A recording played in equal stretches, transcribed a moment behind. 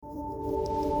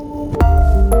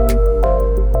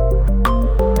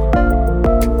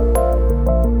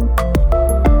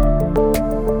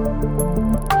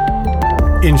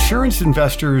Insurance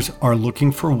investors are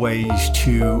looking for ways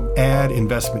to add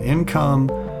investment income,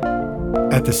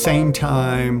 at the same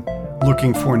time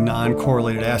looking for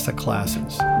non-correlated asset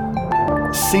classes.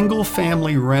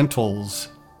 Single-family rentals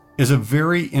is a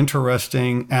very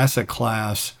interesting asset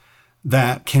class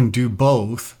that can do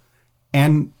both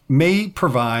and may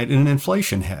provide an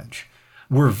inflation hedge.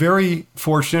 We're very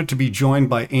fortunate to be joined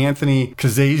by Anthony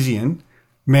Kazazian,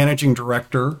 Managing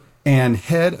Director and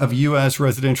Head of U.S.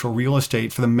 Residential Real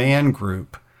Estate for the Man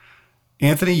Group.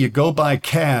 Anthony, you go by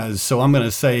Kaz, so I'm going to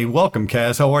say welcome,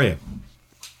 Kaz. How are you?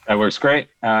 That works great.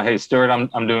 Hey, Stuart,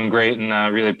 I'm doing great, and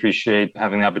really appreciate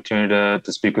having the opportunity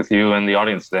to speak with you and the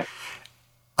audience today.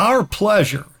 Our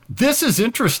pleasure. This is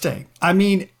interesting. I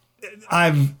mean,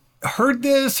 I've heard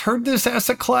this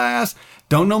asset class,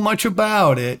 don't know much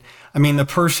about it. I mean, the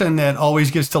person that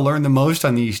always gets to learn the most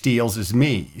on these deals is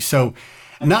me. So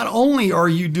not only are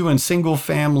you doing single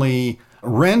family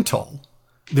rental,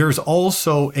 there's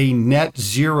also a net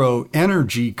zero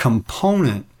energy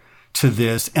component to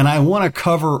this. And I want to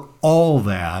cover all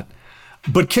that.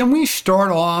 But can we start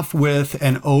off with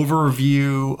an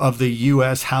overview of the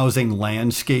U.S. housing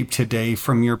landscape today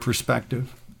from your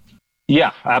perspective?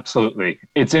 Yeah, absolutely.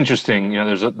 It's interesting. You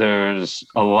know, there's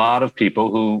a lot of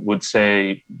people who would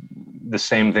say the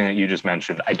same thing that you just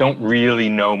mentioned. I don't really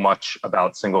know much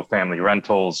about single family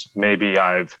rentals. Maybe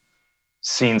I've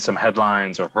seen some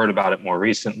headlines or heard about it more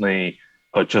recently,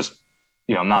 but just,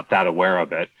 I'm not that aware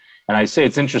of it. And I say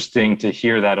it's interesting to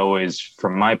hear that always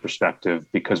from my perspective,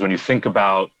 because when you think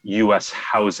about U.S.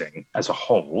 housing as a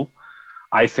whole,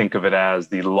 I think of it as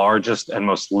the largest and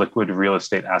most liquid real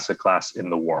estate asset class in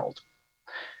the world.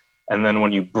 And then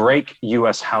when you break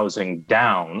U.S. housing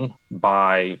down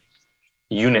by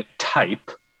unit type,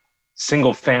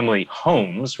 single family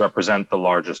homes represent the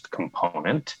largest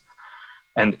component,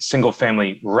 and single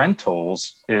family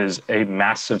rentals is a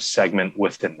massive segment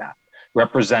within that,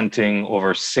 representing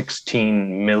over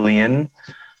 16 million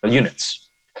units.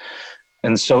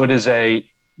 And so it is a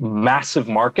massive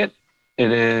market.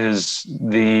 It is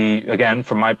again,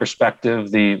 from my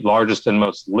perspective, the largest and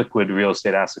most liquid real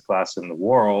estate asset class in the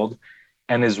world,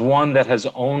 and is one that has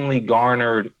only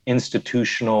garnered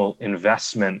institutional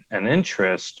investment and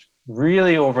interest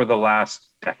really over the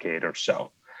last decade or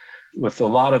so. With a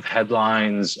lot of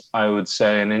headlines, I would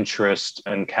say, an interest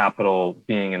and capital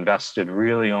being invested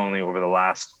really only over the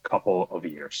last couple of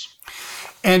years.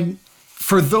 And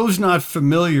for those not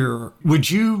familiar,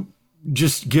 would you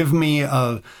just give me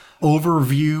an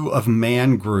overview of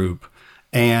Man Group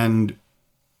and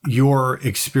your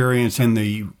experience in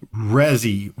the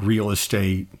resi real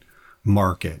estate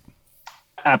market?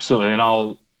 Absolutely.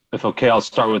 And if okay, I'll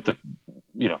start with the,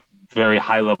 very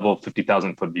high level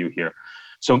 50,000 foot view here.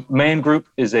 So Man Group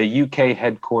is a UK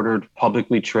headquartered,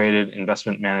 publicly traded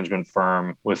investment management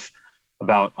firm with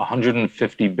about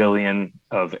 150 billion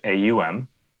of AUM.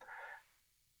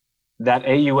 That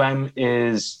AUM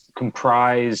is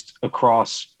comprised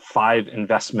across 5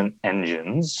 investment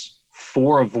engines,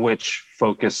 4 of which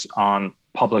focus on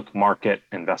public market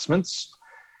investments,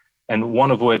 and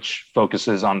 1 of which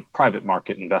focuses on private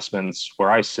market investments, where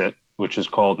I sit, which is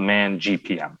called Man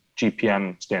GPM.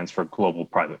 GPM stands for Global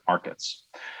Private Markets.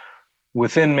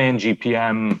 Within Man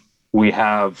GPM, we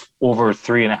have over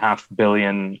 3.5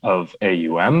 billion of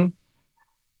AUM,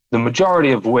 the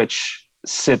majority of which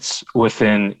sits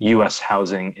within U.S.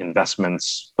 housing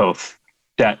investments, both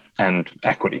debt and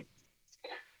equity.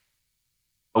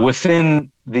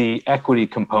 Within the equity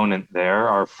component there,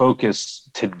 our focus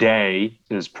today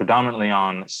is predominantly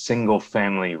on single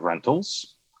family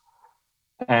rentals.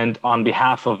 And on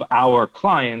behalf of our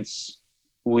clients,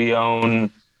 we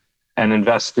own and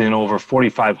invest in over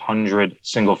 4,500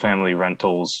 single family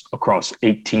rentals across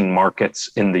 18 markets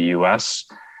in the US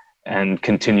and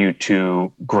continue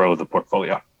to grow the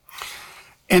portfolio.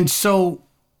 And so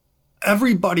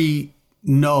everybody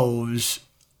knows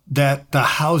that the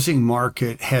housing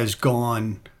market has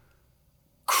gone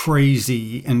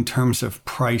crazy in terms of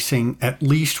pricing, at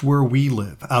least where we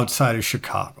live outside of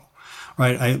Chicago,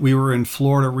 right? We were in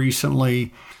Florida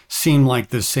recently, seemed like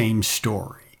the same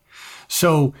story.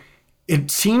 So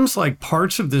it seems like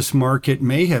parts of this market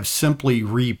may have simply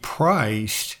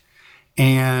repriced.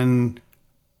 And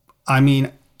I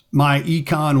mean, my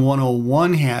Econ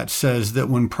 101 hat says that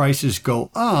when prices go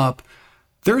up,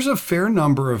 there's a fair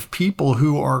number of people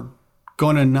who are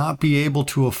going to not be able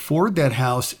to afford that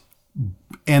house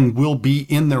and will be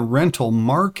in the rental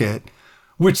market,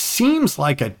 which seems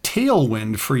like a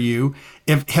tailwind for you.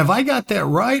 Have I got that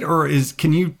right? Or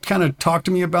can you kind of talk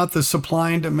to me about the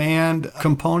supply and demand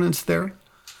components there?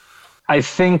 I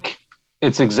think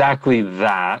It's exactly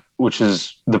that, which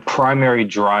is the primary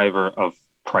driver of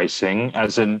pricing.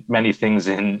 As in many things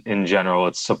in general,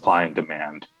 it's supply and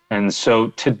demand. And so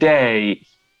today,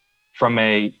 from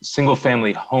a single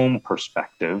family home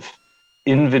perspective,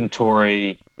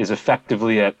 inventory is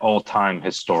effectively at all-time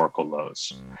historical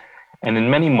lows. And in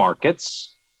many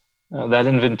markets, that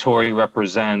inventory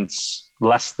represents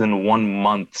less than 1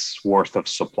 month's worth of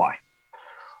supply,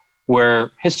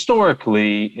 where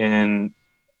historically in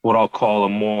what I'll call a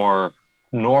more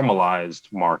normalized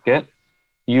market,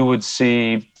 you would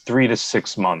see 3 to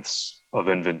 6 months of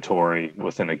inventory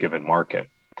within a given market.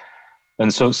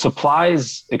 And so supply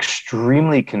is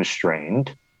extremely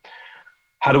constrained.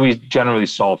 How do we generally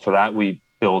solve for that? We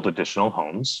build additional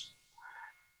homes.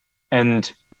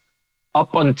 And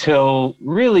up until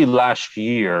really last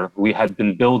year, we had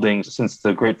been building, since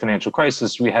the great financial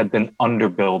crisis, we had been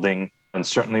underbuilding, and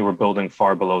certainly we're building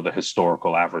far below the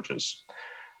historical averages.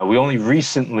 We only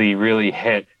recently really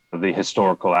hit the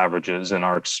historical averages and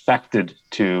are expected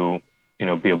to,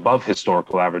 be above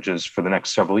historical averages for the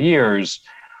next several years.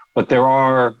 But there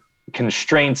are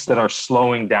constraints that are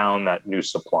slowing down that new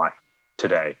supply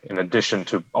today, in addition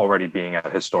to already being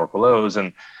at historical lows.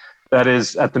 And that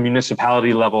is at the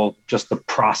municipality level, just the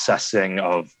processing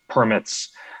of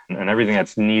permits and everything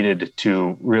that's needed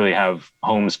to really have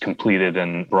homes completed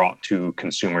and brought to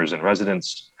consumers and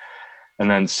residents. And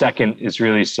then second is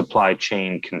really supply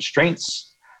chain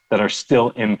constraints that are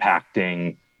still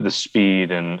impacting the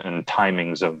speed and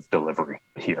timings of delivery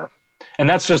here. And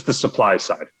that's just the supply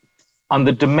side. On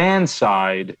the demand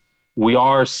side, we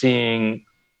are seeing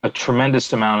a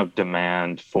tremendous amount of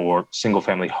demand for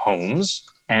single-family homes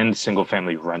and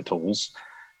single-family rentals,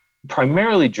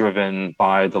 primarily driven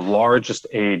by the largest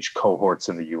age cohorts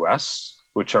in the US,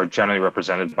 which are generally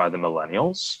represented by the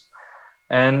millennials.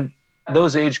 And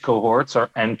those age cohorts are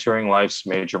entering life's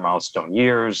major milestone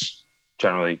years,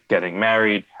 generally getting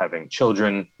married, having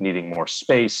children, needing more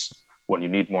space. When you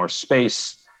need more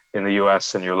space in the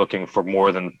US and you're looking for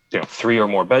more than 3 or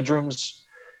more bedrooms,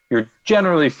 you're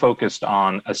generally focused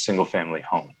on a single family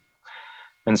home.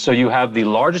 And so you have the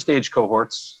largest age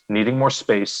cohorts needing more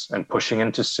space and pushing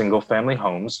into single family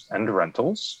homes and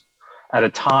rentals at a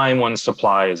time when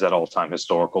supply is at all-time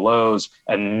historical lows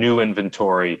and new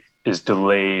inventory is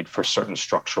delayed for certain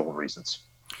structural reasons.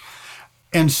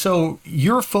 And so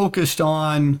you're focused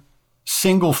on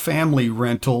single family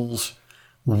rentals.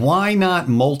 Why not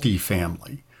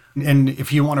multifamily? And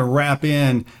if you want to wrap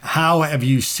in, how have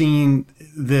you seen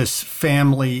the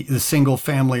single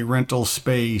family rental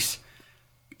space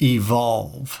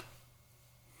evolve?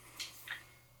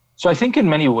 So I think in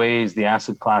many ways, the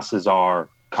asset classes are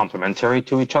complementary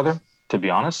to each other, to be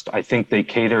honest. I think they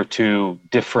cater to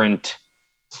different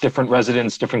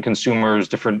residents, different consumers,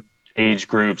 different age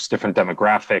groups, different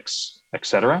demographics, et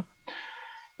cetera.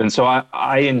 And so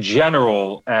I in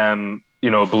general am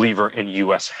a believer in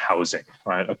U.S. housing,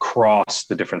 right? Across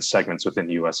the different segments within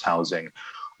U.S. housing.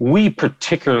 We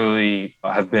particularly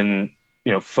have been,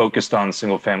 focused on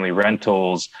single-family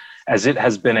rentals as it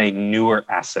has been a newer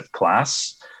asset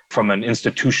class from an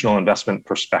institutional investment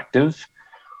perspective.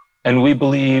 And we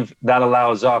believe that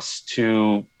allows us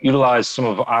to utilize some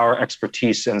of our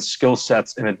expertise and skill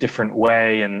sets in a different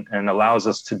way and allows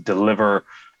us to deliver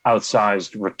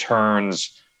outsized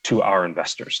returns to our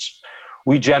investors.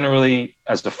 We generally,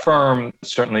 as the firm,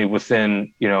 certainly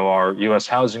within our U.S.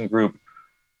 housing group,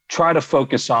 try to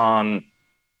focus on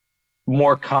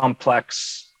more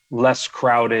complex, less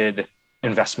crowded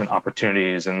investment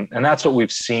opportunities. And that's what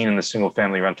we've seen in the single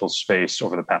family rental space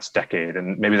over the past decade.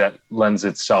 And maybe that lends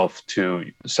itself to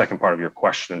the second part of your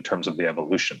question in terms of the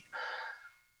evolution.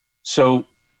 So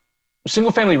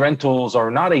single family rentals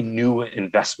are not a new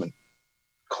investment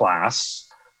class.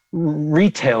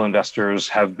 Retail investors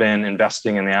have been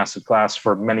investing in the asset class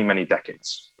for many, many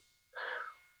decades.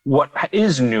 What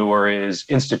is newer is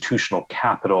institutional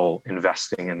capital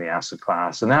investing in the asset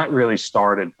class. And that really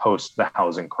started post the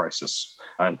housing crisis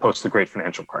and post the great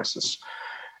financial crisis.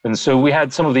 And so we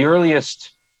had some of the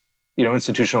earliest,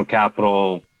 institutional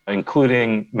capital,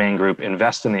 including Main Group,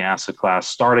 invest in the asset class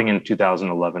starting in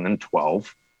 2011 and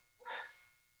 12.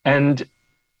 And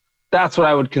that's what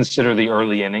I would consider the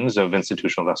early innings of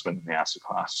institutional investment in the asset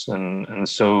class. And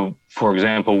so, for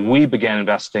example, we began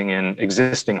investing in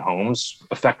existing homes,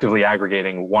 effectively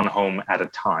aggregating one home at a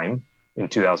time in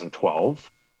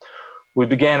 2012. We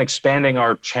began expanding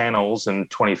our channels in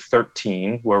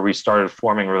 2013, where we started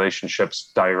forming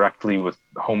relationships directly with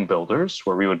home builders,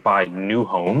 where we would buy new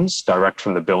homes direct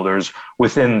from the builders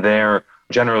within their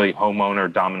generally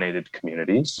homeowner-dominated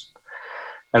communities.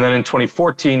 And then in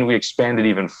 2014, we expanded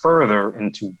even further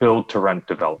into build to rent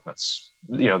developments.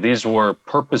 These were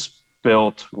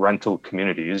purpose-built rental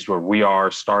communities where we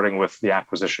are starting with the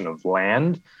acquisition of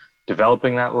land,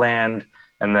 developing that land,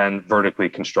 and then vertically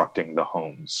constructing the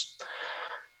homes.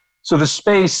 So the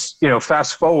space,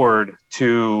 fast forward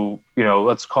to,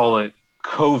 let's call it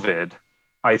COVID,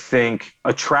 I think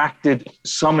attracted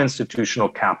some institutional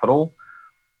capital,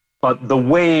 but the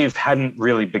wave hadn't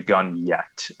really begun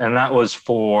yet. And that was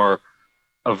for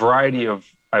a variety of,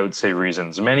 I would say,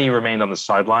 reasons. Many remained on the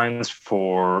sidelines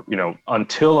for,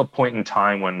 until a point in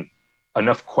time when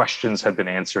enough questions had been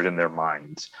answered in their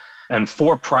minds. And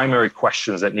four primary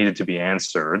questions that needed to be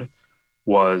answered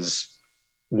was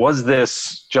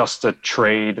this just a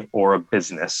trade or a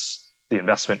business, the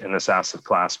investment in this asset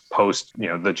class post, the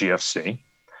GFC?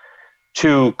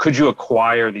 Two, could you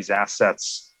acquire these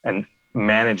assets and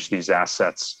manage these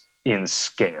assets in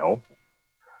scale?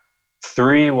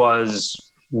 Three was,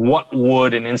 what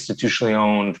would an institutionally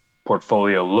owned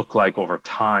portfolio look like over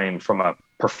time from a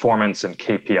performance and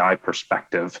KPI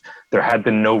perspective? There had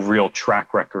been no real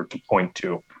track record to point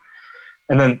to.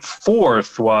 And then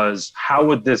fourth was, how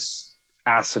would this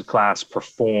asset class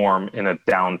perform in a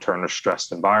downturn or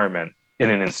stressed environment in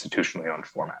an institutionally owned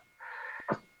format?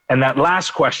 And that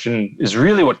last question is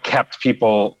really what kept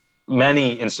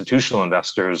many institutional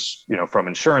investors, from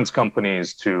insurance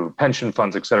companies to pension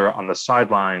funds, et cetera, on the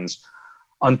sidelines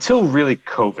until really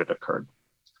COVID occurred.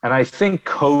 And I think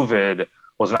COVID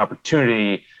was an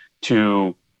opportunity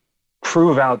to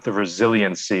prove out the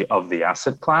resiliency of the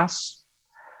asset class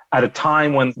at a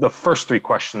time when the first three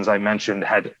questions I mentioned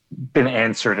had been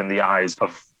answered in the eyes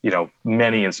of,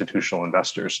 many institutional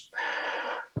investors.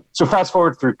 So fast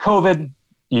forward through COVID,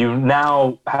 you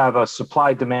now have a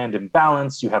supply-demand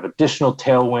imbalance. You have additional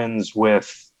tailwinds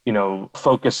with,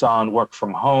 focus on work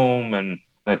from home and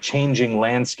a changing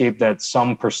landscape that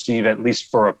some perceive, at least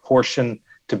for a portion,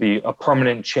 to be a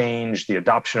permanent change, the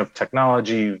adoption of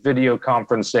technology, video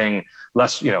conferencing,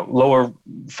 less, lower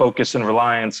focus and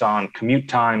reliance on commute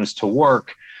times to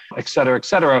work, et cetera, et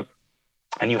cetera.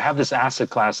 And you have this asset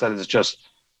class that is just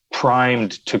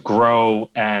primed to grow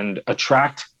and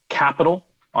attract capital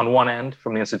on one end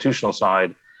from the institutional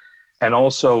side, and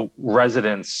also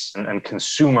residents and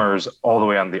consumers all the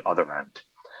way on the other end.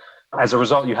 As a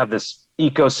result, you have this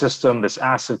ecosystem, this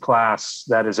asset class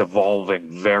that is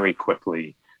evolving very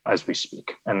quickly as we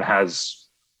speak, and has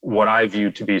what I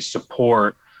view to be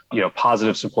support,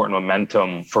 positive support and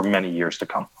momentum for many years to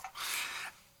come.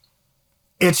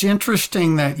 It's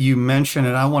interesting that you mentioned,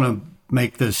 and I want to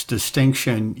make this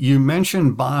distinction. You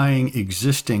mentioned buying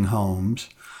existing homes,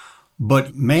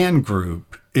 but Man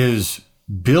Group is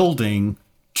building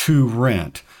to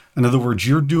rent. In other words,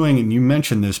 you're doing, and you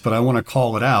mentioned this, but I want to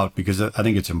call it out because I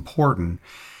think it's important.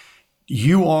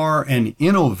 You are an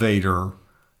innovator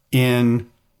in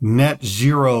net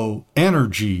zero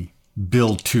energy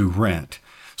build to rent.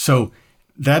 So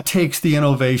that takes the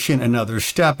innovation another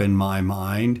step in my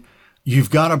mind.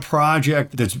 You've got a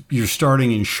project you're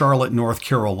starting in Charlotte, North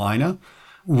Carolina,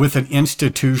 with an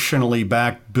institutionally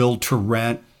backed build to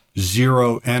rent,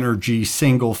 zero energy,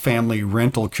 single family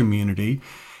rental community.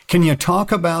 Can you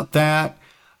talk about that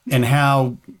and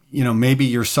how, maybe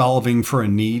you're solving for a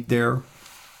need there?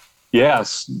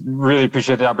 Yes, really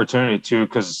appreciate the opportunity too,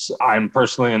 because I'm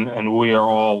personally and we are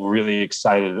all really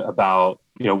excited about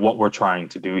what we're trying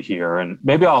to do here. And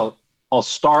maybe I'll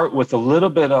start with a little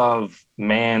bit of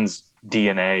Man's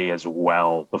DNA as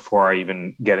well before I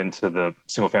even get into the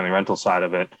single family rental side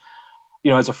of it.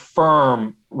 As a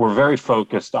firm, we're very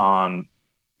focused on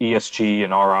ESG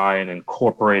and RI and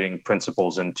incorporating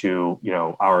principles into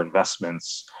our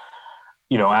investments.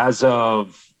 As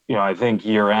of I think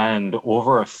year end,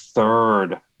 over a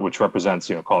third, which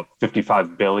represents, call it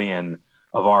 55 billion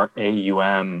of our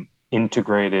AUM,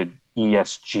 integrated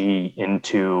ESG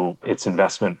into its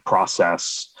investment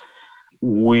process.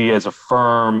 We as a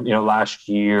firm, last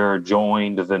year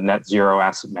joined the Net Zero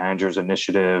Asset Managers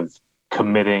Initiative,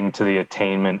 committing to the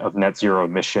attainment of net zero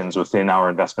emissions within our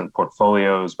investment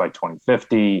portfolios by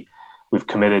 2050. We've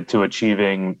committed to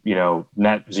achieving,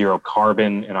 net zero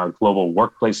carbon in our global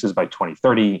workplaces by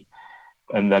 2030.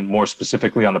 And then more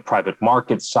specifically on the private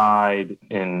market side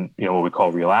in, what we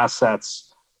call real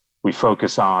assets, we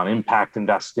focus on impact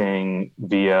investing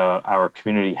via our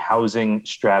community housing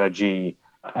strategy.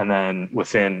 And then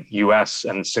within US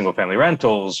and single family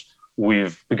rentals,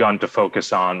 we've begun to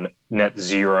focus on net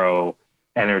zero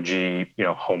energy,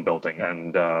 home building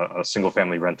and single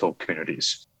family rental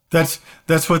communities. That's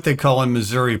what they call in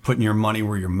Missouri, putting your money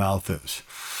where your mouth is.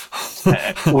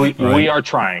 We Right. we are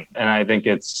trying, and I think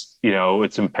it's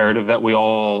imperative that we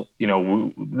all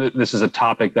this is a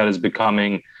topic that is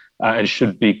becoming and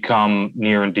should become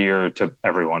near and dear to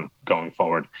everyone going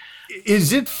forward.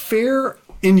 Is it fair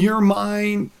in your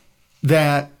mind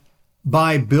that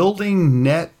by building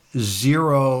net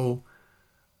zero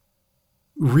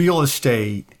real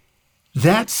estate,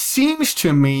 that seems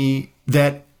to me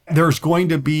that there's going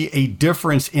to be a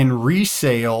difference in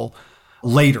resale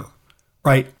later,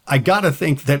 right? I got to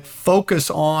think that focus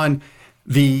on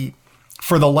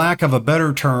for the lack of a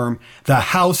better term, the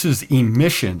house's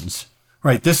emissions,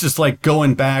 right? This is like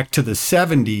going back to the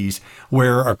 70s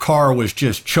where a car was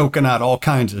just choking out all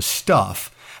kinds of stuff,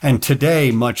 and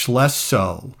today, much less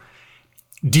so.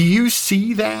 Do you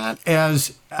see that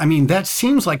as, I mean, that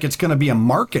seems like it's going to be a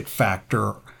market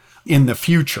factor in the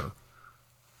future.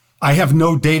 I have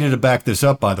no data to back this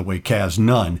up, by the way, Kaz,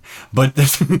 none. But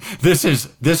this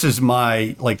is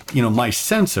my my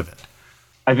sense of it.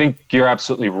 I think you're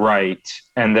absolutely right,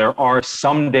 and there are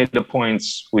some data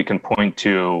points we can point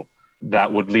to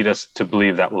that would lead us to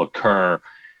believe that will occur.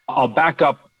 I'll back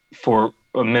up for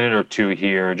a minute or two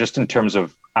here, just in terms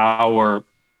of our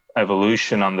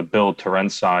evolution on the build to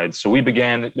rent side. So we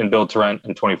began in build to rent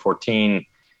in 2014.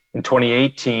 In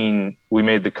 2018, we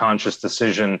made the conscious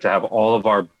decision to have all of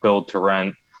our build to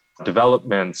rent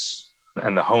developments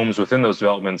and the homes within those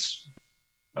developments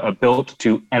built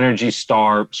to Energy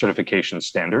Star certification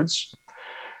standards,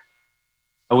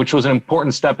 which was an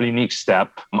important step, a unique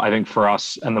step, I think, for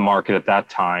us and the market at that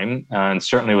time, and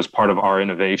certainly was part of our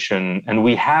innovation. And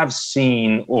we have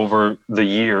seen over the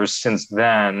years since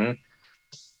then,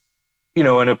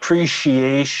 an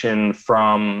appreciation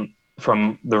from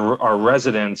our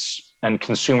residents and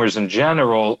consumers in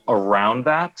general around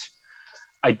that.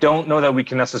 I don't know that we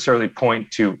can necessarily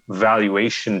point to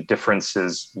valuation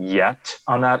differences yet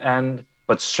on that end,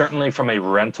 but certainly from a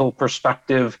rental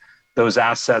perspective, those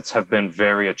assets have been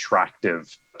very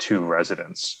attractive to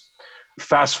residents.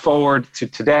 Fast forward to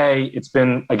today, it's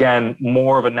been, again,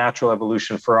 more of a natural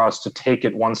evolution for us to take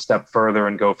it one step further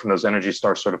and go from those Energy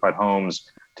Star certified homes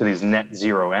to these net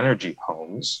zero energy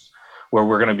homes, where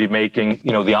we're going to be making,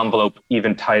 the envelope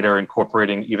even tighter,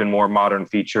 incorporating even more modern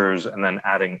features, and then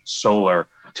adding solar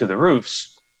to the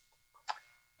roofs.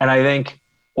 And I think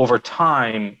over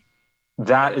time,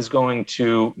 that is going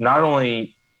to not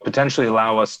only potentially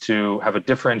allow us to have a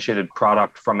differentiated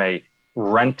product from a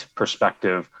rent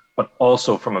perspective, but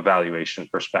also from a valuation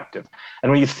perspective.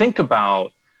 And when you think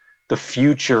about the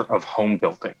future of home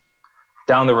building,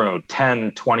 down the road,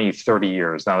 10, 20, 30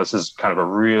 years. Now, this is kind of a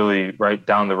really right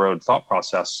down the road thought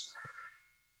process.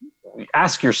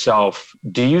 Ask yourself,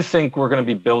 do you think we're going to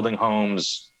be building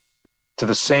homes to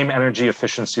the same energy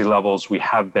efficiency levels we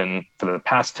have been for the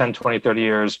past 10, 20, 30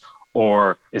 years,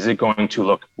 or is it going to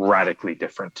look radically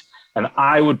different? And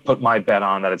I would put my bet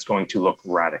on that it's going to look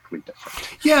radically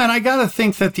different. Yeah, and I got to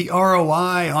think that the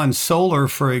ROI on solar,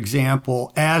 for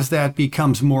example, as that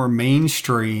becomes more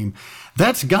mainstream,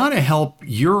 that's got to help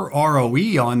your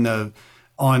ROE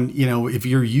on if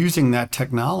you're using that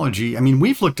technology. I mean,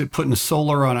 we've looked at putting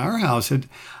solar on our house.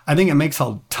 I think it makes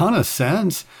a ton of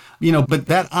sense, but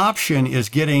that option is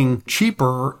getting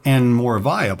cheaper and more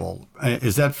viable.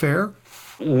 Is that fair?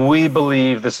 We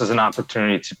believe this is an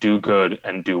opportunity to do good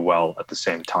and do well at the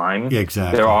same time. Yeah,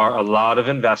 exactly. There are a lot of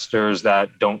investors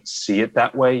that don't see it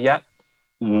that way yet.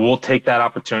 We'll take that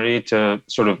opportunity to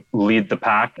sort of lead the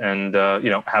pack and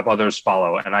have others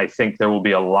follow. And I think there will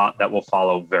be a lot that will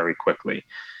follow very quickly.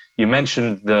 You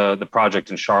mentioned the project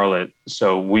in Charlotte.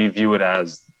 So we view it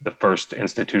as the first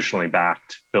institutionally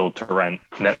backed build to rent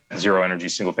net zero energy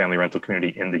single family rental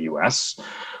community in the US.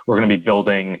 We're going to be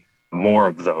building more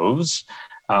of those.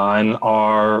 And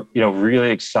are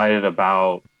really excited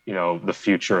about the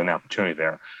future and the opportunity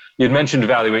there. You had mentioned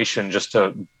valuation. Just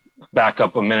to back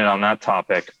up a minute on that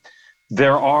topic,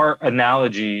 there are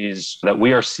analogies that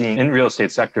we are seeing in real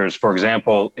estate sectors, for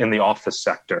example, in the office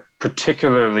sector,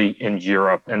 particularly in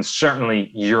Europe, and certainly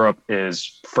Europe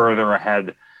is further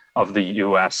ahead of the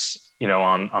US,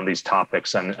 on these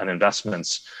topics and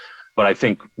investments. But I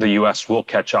think the US will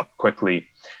catch up quickly.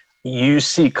 You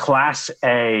see Class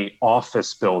A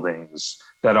office buildings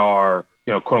that are,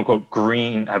 quote unquote,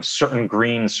 green, have certain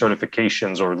green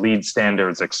certifications or LEED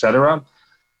standards, et cetera,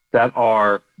 that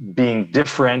are being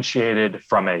differentiated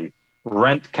from a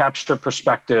rent capture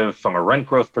perspective, from a rent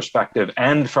growth perspective,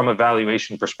 and from a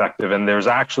valuation perspective. And there's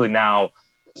actually now,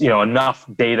 enough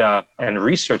data and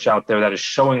research out there that is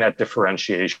showing that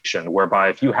differentiation, whereby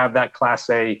if you have that Class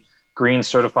A green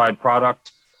certified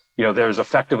product, there's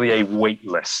effectively a wait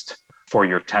list for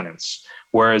your tenants.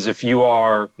 Whereas if you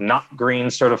are not green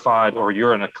certified or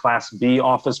you're in a Class B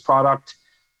office product,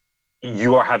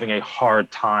 you are having a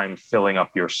hard time filling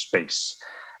up your space.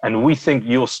 And we think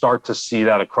you'll start to see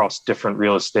that across different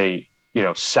real estate,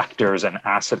 sectors and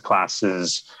asset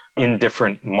classes in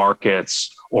different markets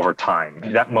over time.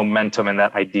 That momentum and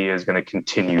that idea is going to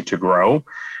continue to grow.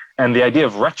 And the idea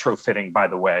of retrofitting, by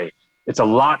the way, it's a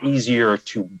lot easier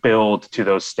to build to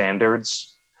those standards,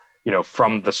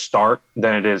 from the start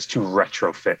than it is to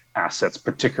retrofit assets,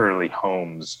 particularly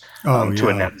homes, to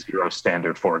a net zero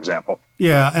standard, for example.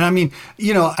 Yeah. And I mean,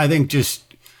 I think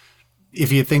just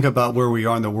if you think about where we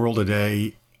are in the world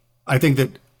today, I think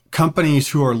that companies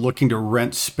who are looking to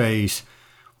rent space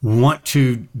want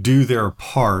to do their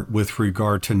part with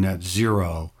regard to net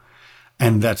zero.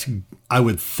 And that's, I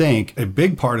would think, a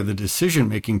big part of the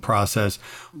decision-making process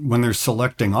when they're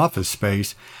selecting office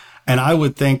space. And I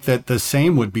would think that the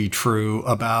same would be true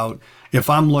about if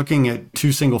I'm looking at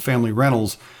two single-family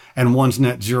rentals and one's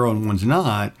net zero and one's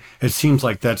not, it seems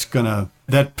like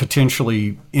that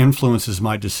potentially influences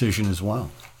my decision as well.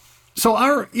 So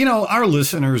our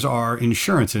listeners are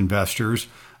insurance investors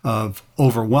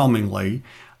overwhelmingly,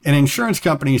 and insurance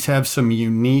companies have some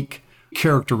unique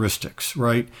characteristics,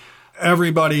 right?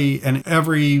 Everybody and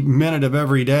every minute of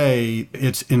every day,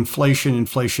 it's inflation,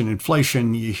 inflation,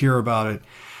 inflation. You hear about it.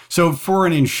 So for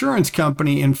an insurance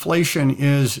company, inflation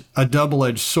is a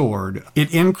double-edged sword.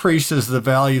 It increases the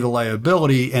value of the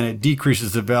liability and it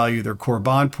decreases the value of their core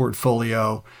bond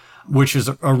portfolio, which is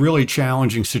a really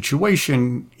challenging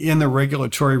situation in the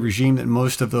regulatory regime that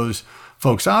most of those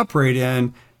folks operate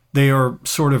in. They are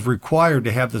sort of required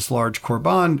to have this large core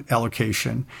bond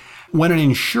allocation. When an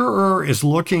insurer is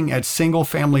looking at single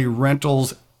family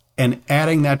rentals and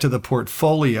adding that to the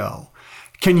portfolio,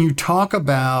 can you talk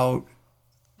about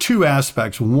two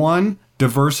aspects? One,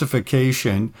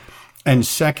 diversification, and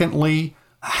secondly,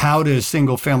 how does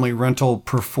single family rental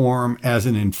perform as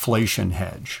an inflation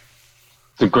hedge?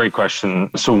 It's a great question.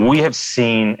 So we have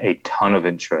seen a ton of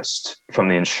interest from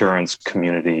the insurance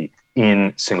community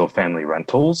in single family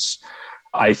rentals.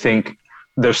 I think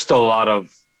there's still a lot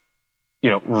of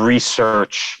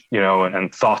research,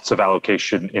 and thoughts of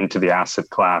allocation into the asset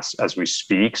class as we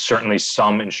speak. Certainly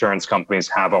some insurance companies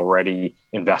have already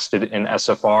invested in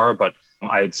SFR, but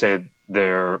I'd say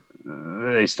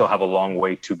they still have a long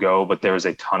way to go, but there is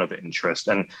a ton of interest.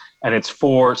 And it's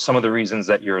for some of the reasons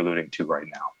that you're alluding to right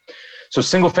now. So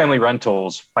single family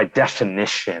rentals, by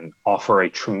definition, offer a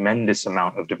tremendous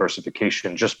amount of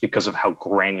diversification just because of how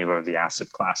granular the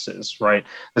asset class is, right?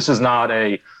 This is not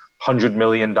a $100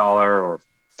 million or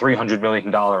 $300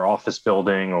 million office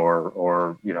building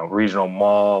or regional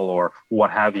mall or what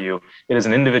have you. It is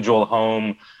an individual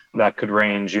home that could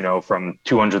range, from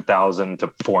 $200,000 to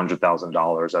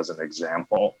 $400,000 as an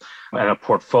example, and a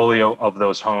portfolio of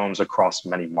those homes across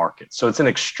many markets. So it's an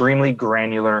extremely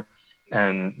granular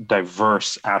and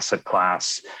diverse asset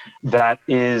class that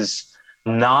is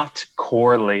not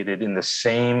correlated in the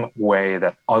same way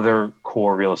that other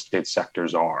core real estate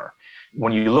sectors are.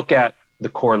 When you look at the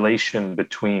correlation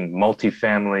between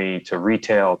multifamily to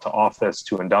retail to office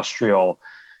to industrial,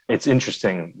 it's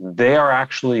interesting. They are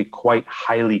actually quite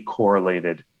highly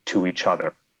correlated to each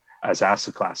other as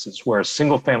asset classes, whereas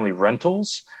single family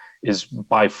rentals is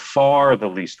by far the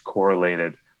least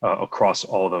correlated across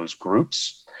all those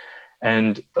groups.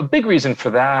 And a big reason for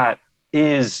that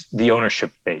is the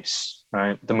ownership base,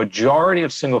 right? The majority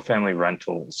of single family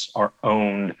rentals are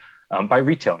owned by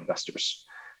retail investors.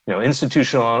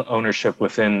 Institutional ownership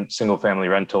within single family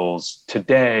rentals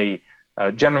today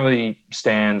generally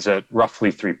stands at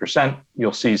roughly 3%.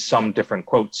 You'll see some different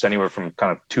quotes anywhere from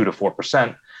kind of 2 to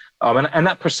 4%. And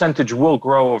that percentage will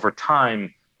grow over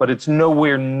time, but it's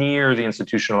nowhere near the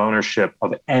institutional ownership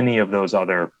of any of those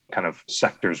other kind of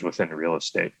sectors within real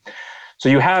estate. So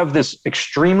you have this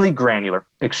extremely granular,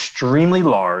 extremely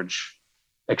large,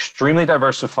 extremely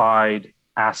diversified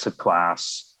asset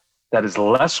class that is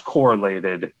less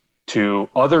correlated to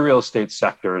other real estate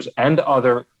sectors and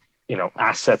other,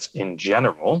 assets in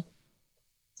general,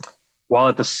 while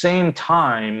at the same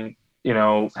time,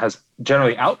 has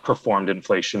generally outperformed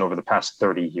inflation over the past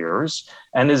 30 years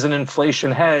and is an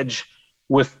inflation hedge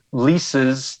with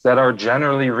leases that are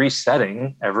generally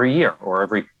resetting every year or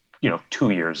every 2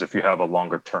 years if you have a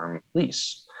longer term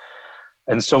lease.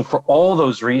 And so for all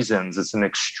those reasons, it's an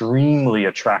extremely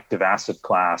attractive asset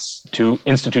class to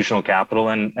institutional capital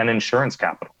and insurance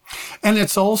capital. And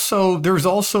there's also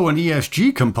an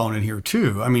ESG component here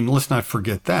too. I mean, let's not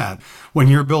forget that. When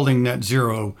you're building net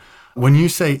zero, when you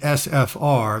say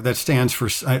SFR, that stands for,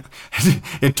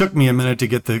 it took me a minute to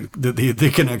get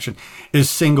the connection, is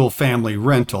single family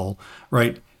rental,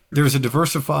 right? There's a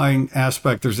diversifying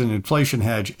aspect, there's an inflation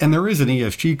hedge, and there is an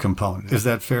ESG component. Is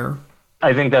that fair?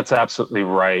 I think that's absolutely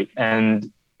right.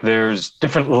 And there's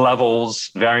different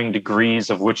levels, varying degrees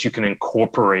of which you can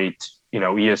incorporate,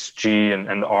 ESG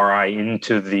and RI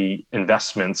into the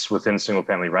investments within single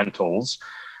family rentals.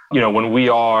 When we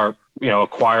are,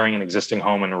 acquiring an existing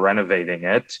home and renovating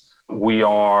it, we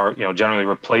are, generally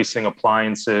replacing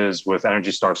appliances with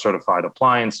Energy Star certified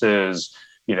appliances,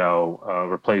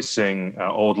 replacing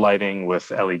old lighting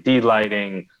with LED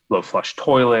lighting, low flush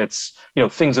toilets,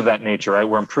 things of that nature, right?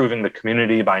 We're improving the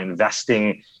community by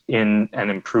investing in and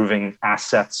improving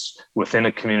assets within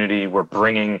a community. We're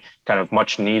bringing kind of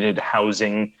much needed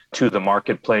housing to the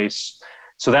marketplace.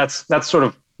 So that's sort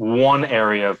of one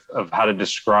area of how to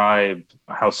describe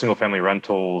how single family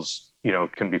rentals,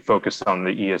 can be focused on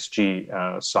the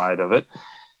ESG side of it.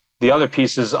 The other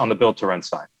piece is on the build to rent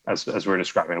side, as we're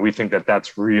describing. We think that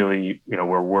that's really,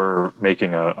 where we're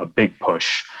making a big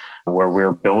push, where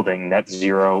we're building net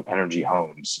zero energy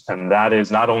homes. And that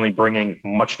is not only bringing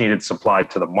much needed supply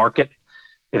to the market,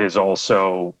 it is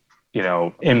also,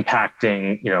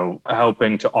 impacting,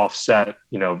 helping to offset,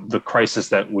 the crisis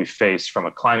that we face from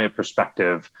a climate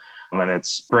perspective. And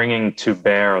it's bringing to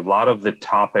bear a lot of the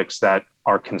topics that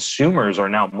our consumers are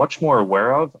now much more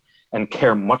aware of and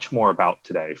care much more about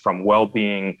today, from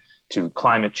well-being to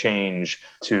climate change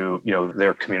to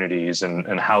their communities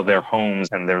and how their homes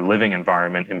and their living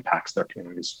environment impacts their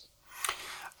communities.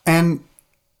 And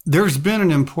there's been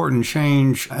an important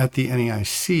change at the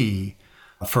NAIC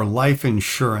for life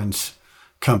insurance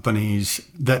companies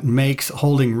that makes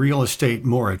holding real estate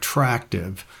more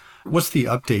attractive. What's the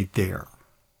update there?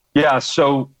 Yeah,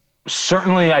 so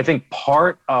certainly I think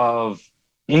part of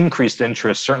increased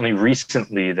interest, certainly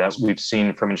recently, that we've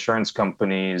seen from insurance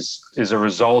companies is a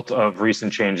result of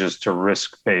recent changes to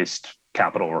risk-based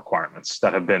capital requirements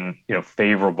that have been,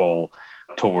 favorable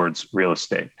towards real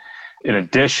estate. In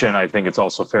addition, I think it's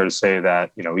also fair to say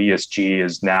that, ESG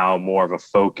is now more of a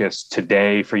focus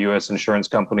today for U.S. insurance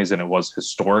companies than it was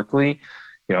historically,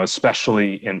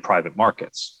 especially in private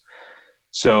markets.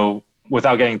 So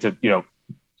without getting to,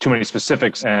 too many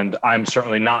specifics, and I'm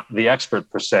certainly not the expert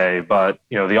per se, but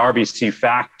the RBC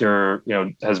factor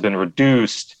has been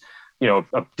reduced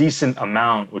a decent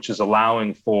amount, which is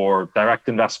allowing for direct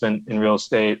investment in real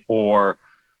estate or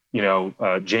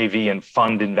JV and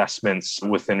fund investments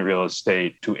within real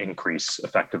estate to increase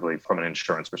effectively from an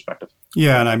insurance perspective.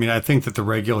 Yeah, and I think that the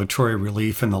regulatory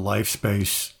relief in the life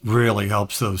space really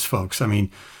helps those folks.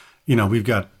 We've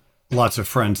got lots of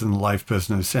friends in the life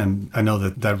business, and I know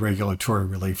that regulatory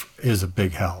relief is a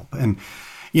big help. And,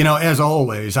 as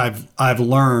always, I've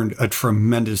learned a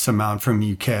tremendous amount from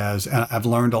you, Kaz, and I've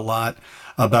learned a lot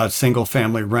about single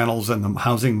family rentals and the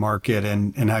housing market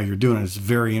and how you're doing it. It's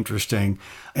very interesting.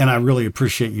 And I really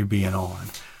appreciate you being on.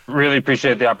 Really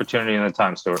appreciate the opportunity and the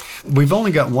time, Stuart. We've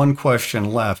only got one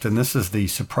question left, and this is the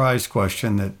surprise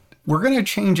question that we're going to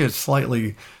change it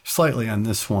slightly on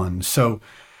this one. So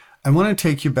I want to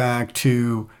take you back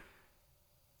to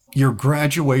your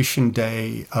graduation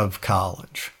day of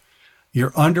college,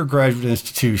 your undergraduate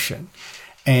institution.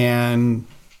 And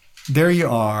there you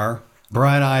are,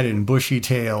 bright-eyed and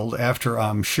bushy-tailed after,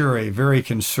 I'm sure, a very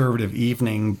conservative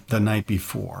evening the night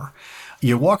before.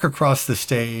 You walk across the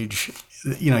stage,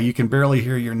 you can barely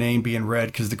hear your name being read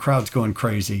because the crowd's going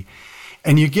crazy.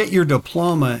 And you get your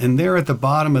diploma, and there at the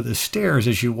bottom of the stairs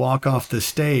as you walk off the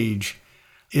stage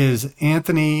is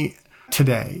Anthony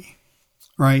today,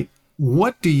 right?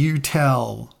 What do you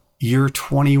tell your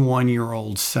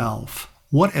 21-year-old self?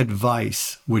 What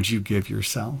advice would you give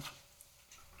yourself?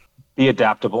 Be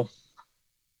adaptable,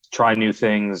 try new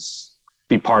things,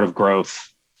 be part of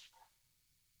growth,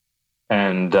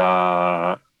 and,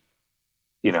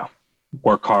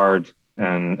 work hard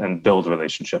and build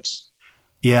relationships.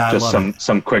 Yeah, I just love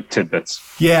some quick tidbits.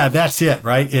 Yeah, that's it,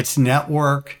 right? It's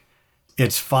network,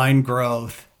 it's find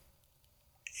growth,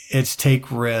 it's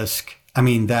take risk.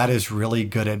 That is really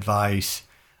good advice.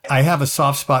 I have a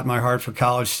soft spot in my heart for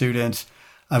college students.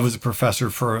 I was a professor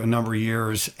for a number of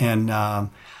years, and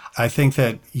I think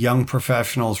that young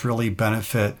professionals really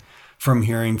benefit from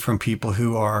hearing from people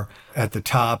who are at the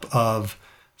top of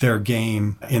their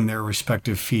game in their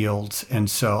respective fields. And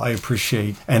so I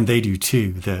appreciate, and they do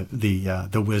too,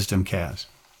 the wisdom, Kaz.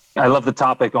 I love the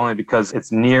topic only because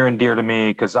it's near and dear to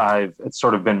me because it's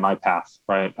sort of been my path,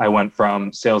 right? I went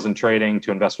from sales and trading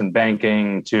to investment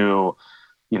banking to,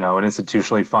 an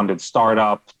institutionally funded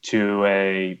startup to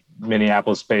a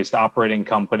Minneapolis-based operating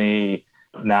company,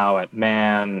 now at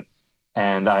Man.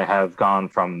 And I have gone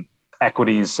from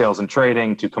equities, sales and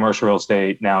trading to commercial real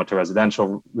estate, now to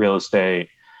residential real estate.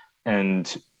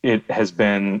 And, it has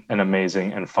been an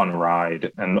amazing and fun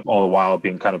ride, and all the while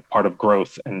being kind of part of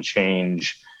growth and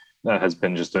change. That has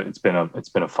been it's been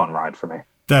a fun ride for me.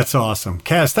 That's awesome.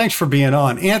 Kaz, thanks for being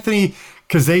on. Anthony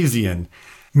Kazazian,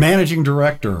 Managing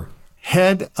Director,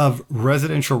 Head of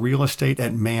Residential Real Estate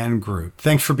at Man Group.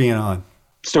 Thanks for being on.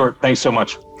 Stuart, thanks so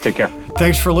much. Take care.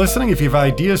 Thanks for listening. If you have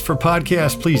ideas for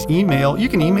podcasts, please email. You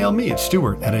can email me at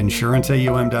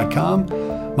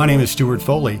stuart@insuranceaum.com. My name is Stuart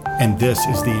Foley, and this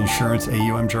is the Insurance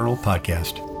AUM Journal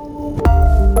podcast.